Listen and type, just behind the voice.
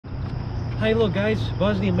Hi, hello guys,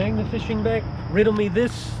 Bosnia Magnetfishing back. Riddle me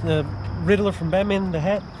this, Riddler from Batman, the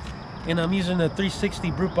hat. And I'm using a 360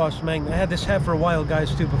 Brute Boss Magnet. I had this hat for a while,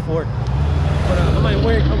 guys, too, before. But I might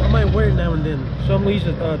wear it now and then. So I'm going to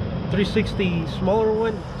use a 360 smaller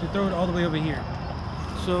one to throw it all the way over here.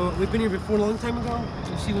 So we've been here before a long time ago.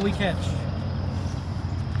 Let's see what we catch.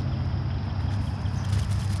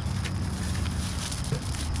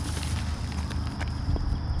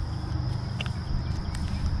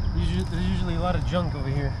 There's usually a lot of junk over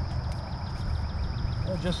here.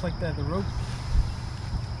 Oh, just like that, the rope.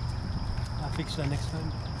 I'll fix that next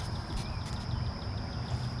time.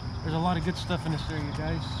 There's a lot of good stuff in this area,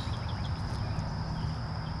 guys.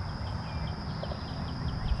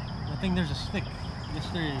 I think there's a stick. Yes,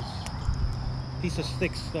 there is. Piece of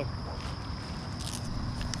stick stuck.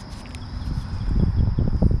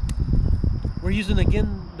 We're using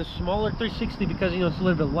again the smaller 360 because, you know, it's a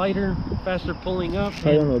little bit lighter, faster pulling up,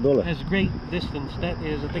 and has great distance. That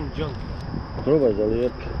is, I think, junk. So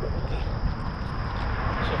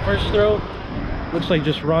first throw, looks like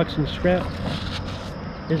just rocks and scrap.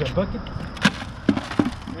 Here's a bucket.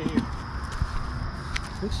 Right here.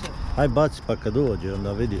 Looks like. Aj baci pa kad uđe,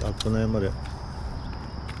 onda vidi, ako ne more.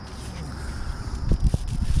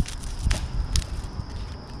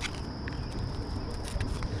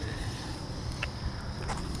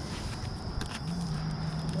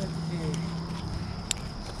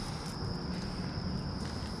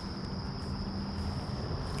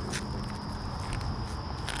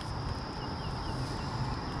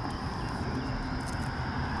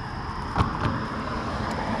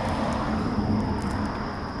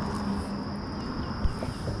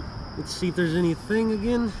 Let's see if there's anything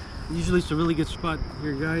again. Usually it's a really good spot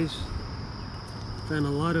here, guys. Found a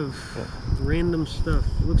lot of random stuff.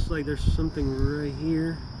 It looks like there's something right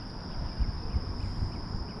here.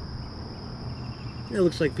 Yeah, it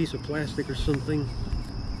looks like a piece of plastic or something.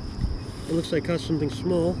 It looks like it caught something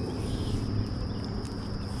small.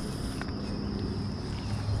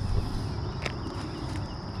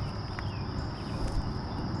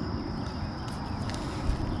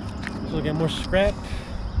 Let's look at more scrap.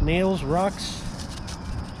 Nails, rocks.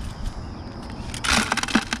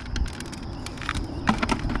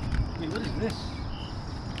 Wait, what is this?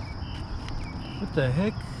 What the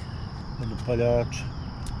heck?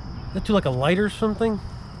 That too like a lighter or something?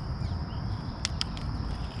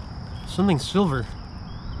 Something silver.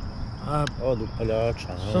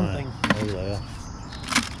 Something.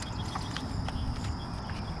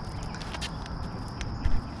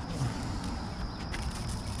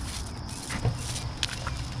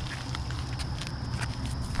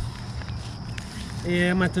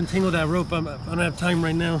 Yeah, I'm going to have to untangle that rope. I don't have time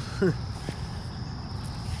right now.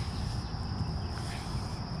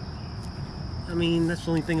 I mean, that's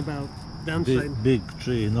the only thing about downside. Big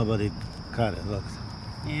tree, nobody cut it, look.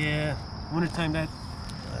 Yeah, wintertime that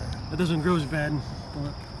doesn't grow as bad.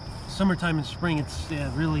 But summertime and spring, it's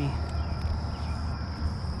really.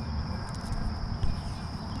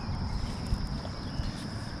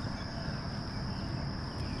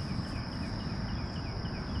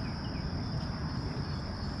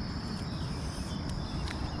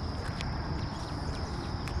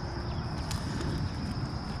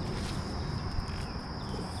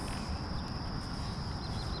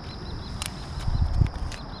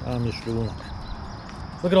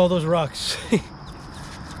 Look at all those rocks. See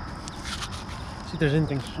if there's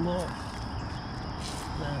anything small.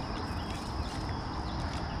 Nah.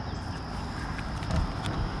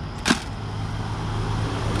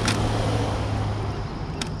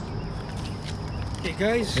 Okay,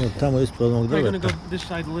 guys. We're gonna go this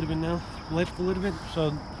side a little bit now. Left a little bit.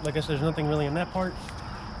 So, like I said, there's nothing really in that part.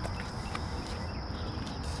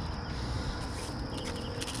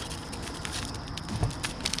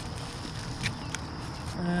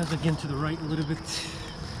 As again to the right a little bit.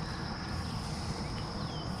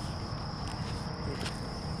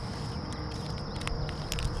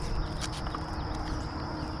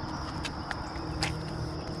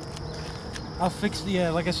 I'll fix the,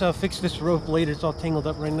 like I said, I'll fix this rope later. It's all tangled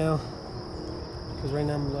up right now. Because right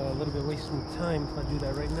now I'm a little bit wasting time if I do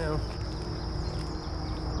that right now.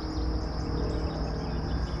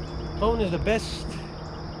 Phone is the best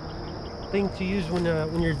thing to use when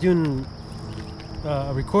you're doing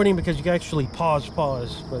recording, because you can actually pause,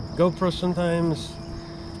 but GoPro sometimes,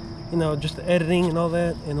 you know, just the editing and all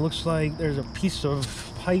that, and it looks like there's a piece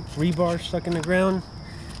of pipe rebar stuck in the ground.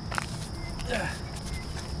 I'm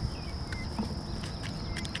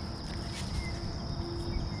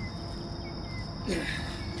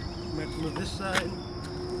going to have to move this side.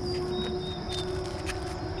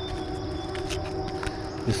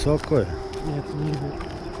 Visoko je. Yeah, it's a little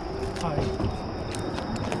bit. high.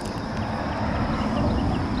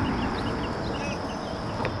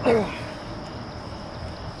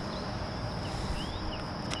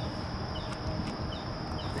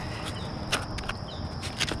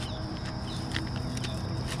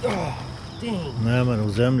 Oh, dang. Nema u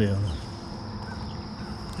zemlji, ono.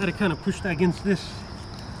 Had to kind of push that against this.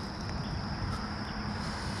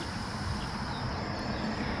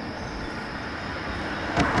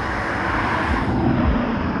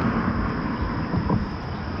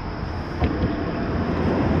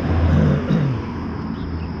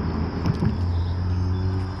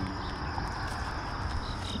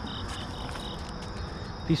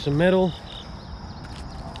 Piece of metal.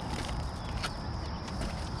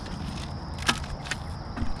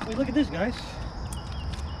 Wait, look at this, guys.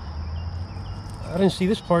 I didn't see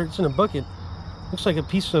this part. It's in a bucket. Looks like a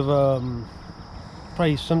piece of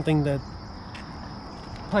probably something that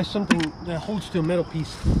holds to a metal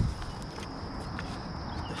piece.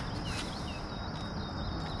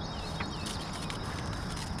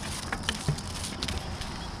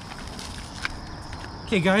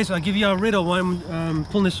 Okay guys, I'll give you a riddle while I'm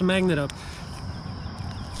pulling this magnet up.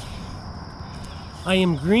 I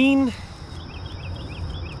am green.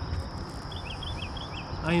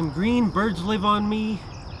 I am green, birds live on me.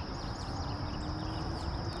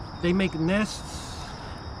 They make nests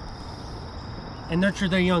and nurture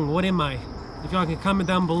their young. What am I? If y'all can comment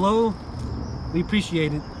down below, we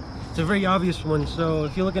appreciate it. It's a very obvious one, so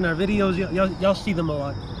if you look in our videos, y'all see them a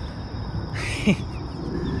lot.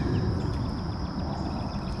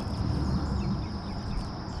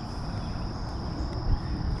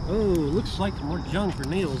 Oh, looks like more junk or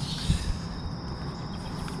nails.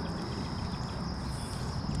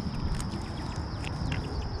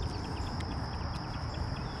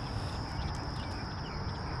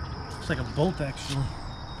 Looks like a bolt, actually.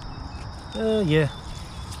 Yeah.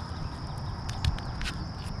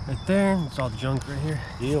 Right there, it's all junk right here.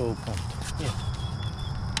 I open. Yeah.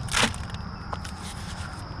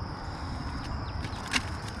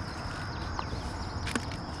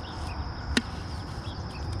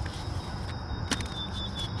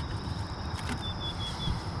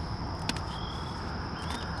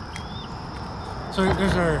 So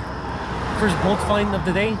there's our first bolt find of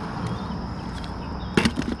the day.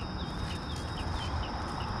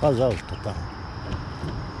 Pa zašto tamo?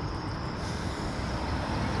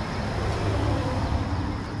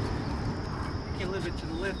 Okay, a little bit to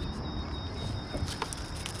the left.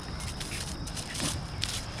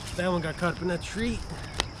 That one got caught up in that tree.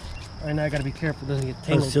 Alright, now I gotta be careful it doesn't get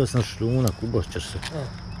tangled. Htio sam šljunak, ubošćeš se. Oh.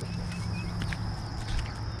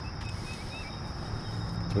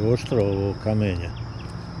 To je oštro ovo kamenje.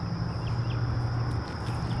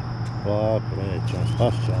 Pa, neće on,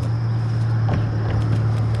 spašće on.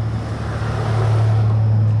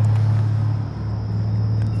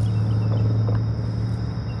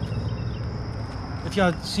 If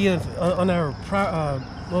y'all see it on our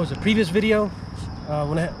what was it, previous video,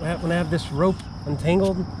 when I have this rope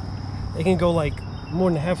untangled, it can go like more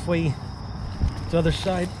than halfway to the other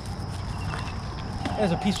side.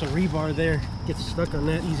 There's a piece of rebar there. Gets stuck on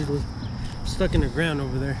that easily. Stuck in the ground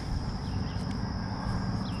over there.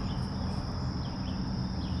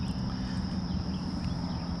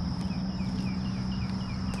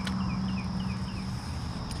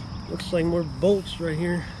 Looks like more bolts right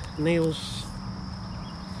here. Nails.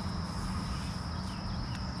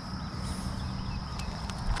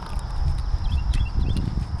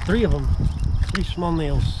 Three of them. 3 small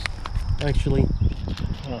nails, actually.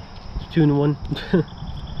 Oh. It's 2 in 1.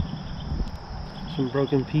 Some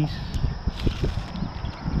broken piece.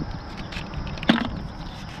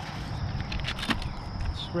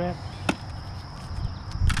 Scrap.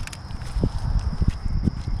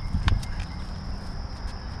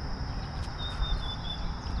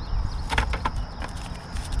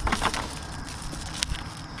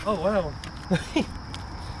 Oh wow.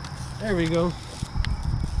 There we go.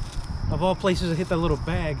 Of all places, I hit that little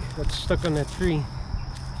bag that's stuck on that tree.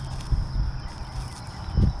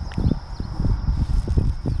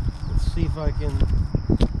 Let's see if I can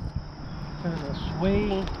kind of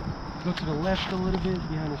sway, go to the left a little bit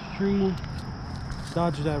behind this tree,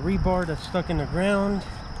 dodge that rebar that's stuck in the ground.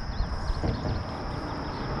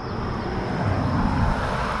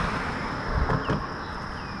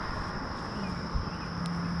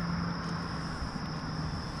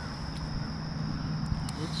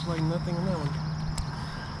 Looks like nothing on that one.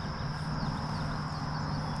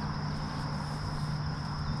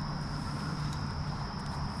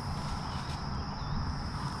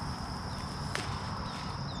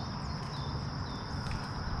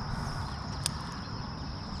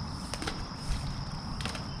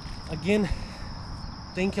 again,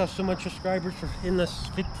 thank y'all so much, subscribers, for hitting us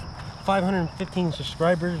 515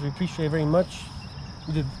 subscribers. We appreciate it very much.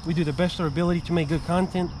 We do the best of our ability to make good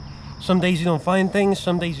content. Some days you don't find things,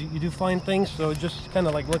 some days you do find things, so just kind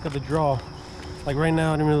of like look at the draw. Like right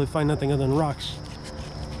now I didn't really find nothing other than rocks.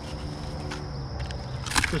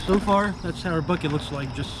 So far that's how our bucket looks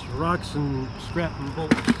like, just rocks and scrap and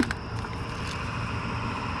bolts.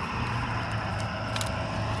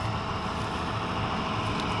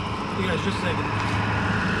 You guys, just a second.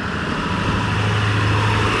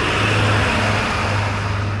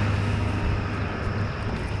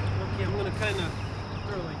 Okay, I'm gonna kind of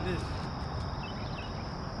throw it like this.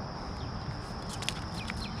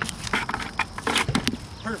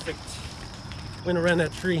 Perfect. Went around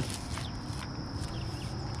that tree.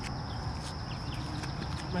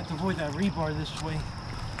 I'm going to have to avoid that rebar this way.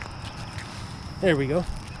 There we go.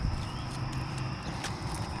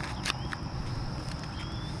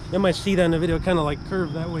 You might see that in the video, kind of like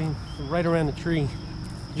curved that way, right around the tree,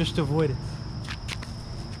 just to avoid it.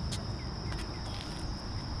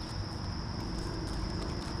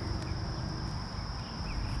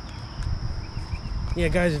 Yeah,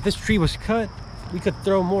 guys, if this tree was cut, we could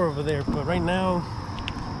throw more over there, but right now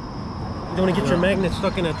you don't want to get your magnet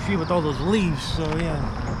stuck in that tree with all those leaves. So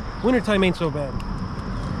yeah, wintertime ain't so bad.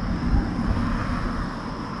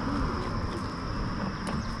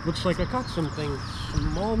 Looks like I caught something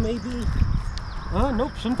small, maybe.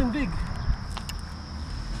 Nope, something big.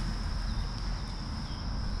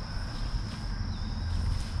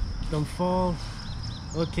 Don't fall.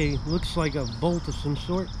 Okay, looks like a bolt of some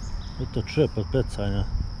sort. To chip od pecania.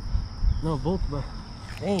 No, bolt, but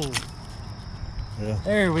dang. Yeah.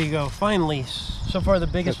 There we go, finally. So far the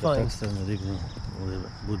biggest find.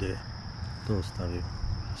 Bude to stavio.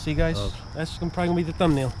 See guys, that's probably gonna be the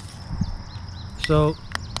thumbnail. So,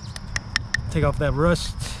 take off that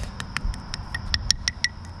rust.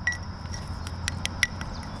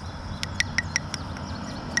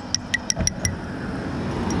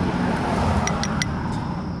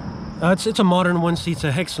 It's a modern one. See, it's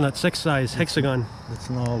a hexagon, hexagon. It's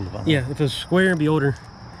an old one. Yeah, if it was square, it'd be older.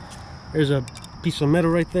 There's a piece of metal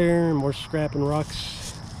right there, more scrap and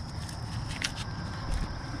rocks.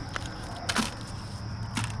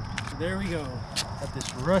 So there we go. Got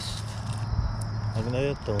this rust.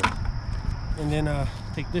 Magneto. And then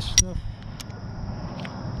take this stuff.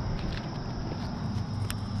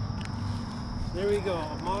 There we go,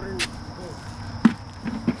 a modern boat.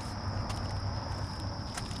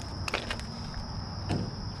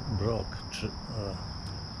 Brok,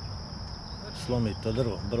 slomito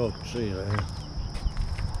drvo, brok tree.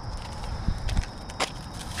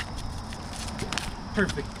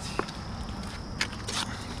 Perfect.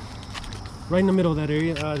 Right in the middle of that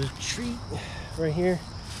area, there's a tree right here.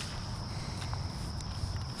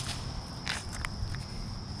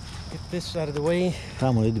 Get this out of the way.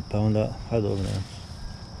 Tamo idi pa onda, hajde ovdje.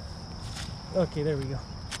 Okay, there we go.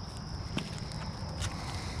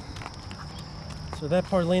 So that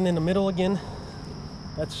part laying in the middle again,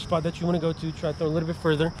 that's the spot that you want to go to. Try to throw a little bit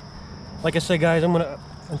further. Like I said, guys, I'm going to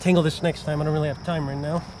untangle this next time. I don't really have time right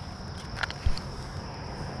now.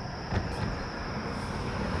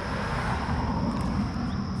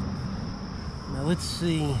 Now let's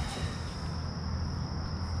see.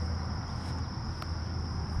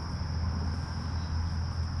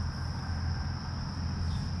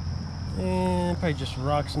 And probably just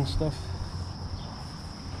rocks and stuff.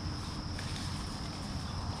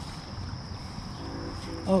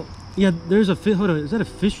 Oh, yeah, there's a fish. Hold on, is that a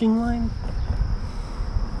fishing line?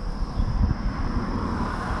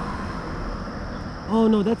 Oh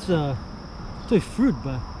no, that's a fruit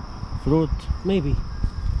bar. Fruit. Maybe.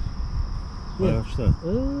 Yeah. Šta?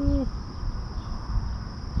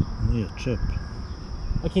 Nije čep.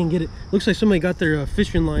 I can't get it. Looks like somebody got their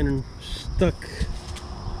fishing line and stuck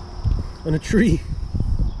on a tree.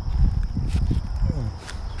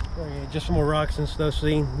 Okay, just some more rocks and stuff.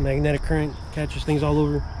 See, magnetic current catches things all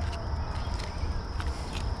over.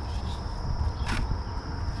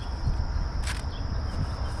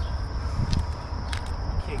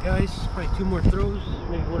 Okay, guys, probably 2 more throws,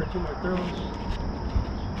 maybe 1 or 2 more throws.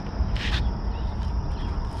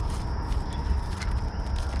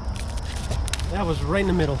 That was right in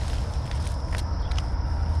the middle.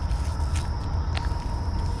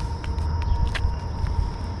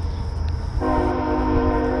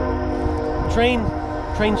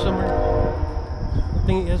 Train somewhere. I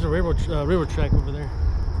think it has a railroad track over there.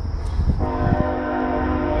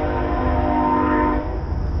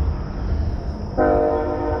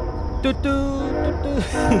 Toot toot toot toot.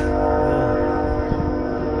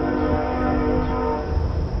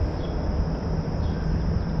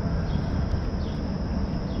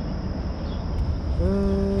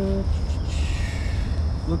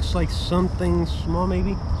 Looks like something small,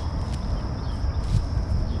 maybe.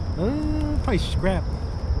 Probably scrap.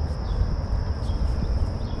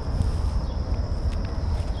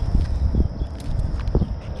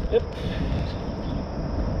 Yep.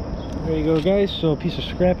 There you go, guys. So a piece of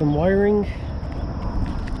scrap and wiring.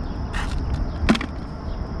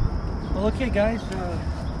 Well, okay, guys.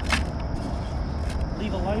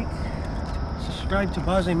 Leave a like. Subscribe to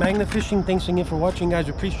Bosnia Magnetfishing. Thanks again for watching, guys.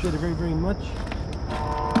 Appreciate it very, very much.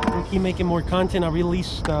 We'll keep making more content. I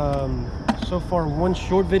released so far one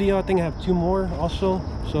short video. I think I have 2 more also.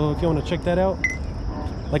 So if you want to check that out.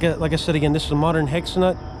 Like I said again, this is a modern hex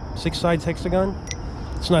nut, 6 sides hexagon.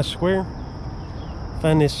 It's not square.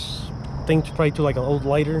 Found this thing to probably to like an old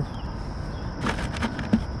lighter.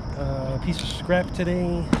 A piece of scrap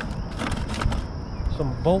today.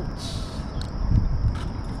 Some bolts.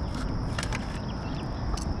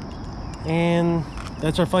 And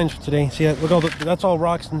that's our finds for today. See, look, all that's all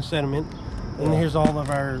rocks and sediment. And here's all of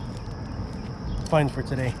our finds for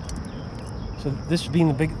today. So this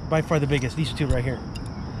being the by far the biggest, these 2 right here.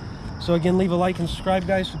 So again, leave a like and subscribe,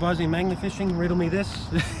 guys, to Bosnia Magnetfishing. Riddle me this.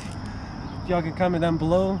 If y'all can comment down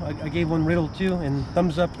below. I gave one riddle too, and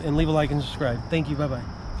thumbs up and leave a like and subscribe. Thank you. Bye bye.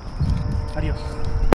 Adios.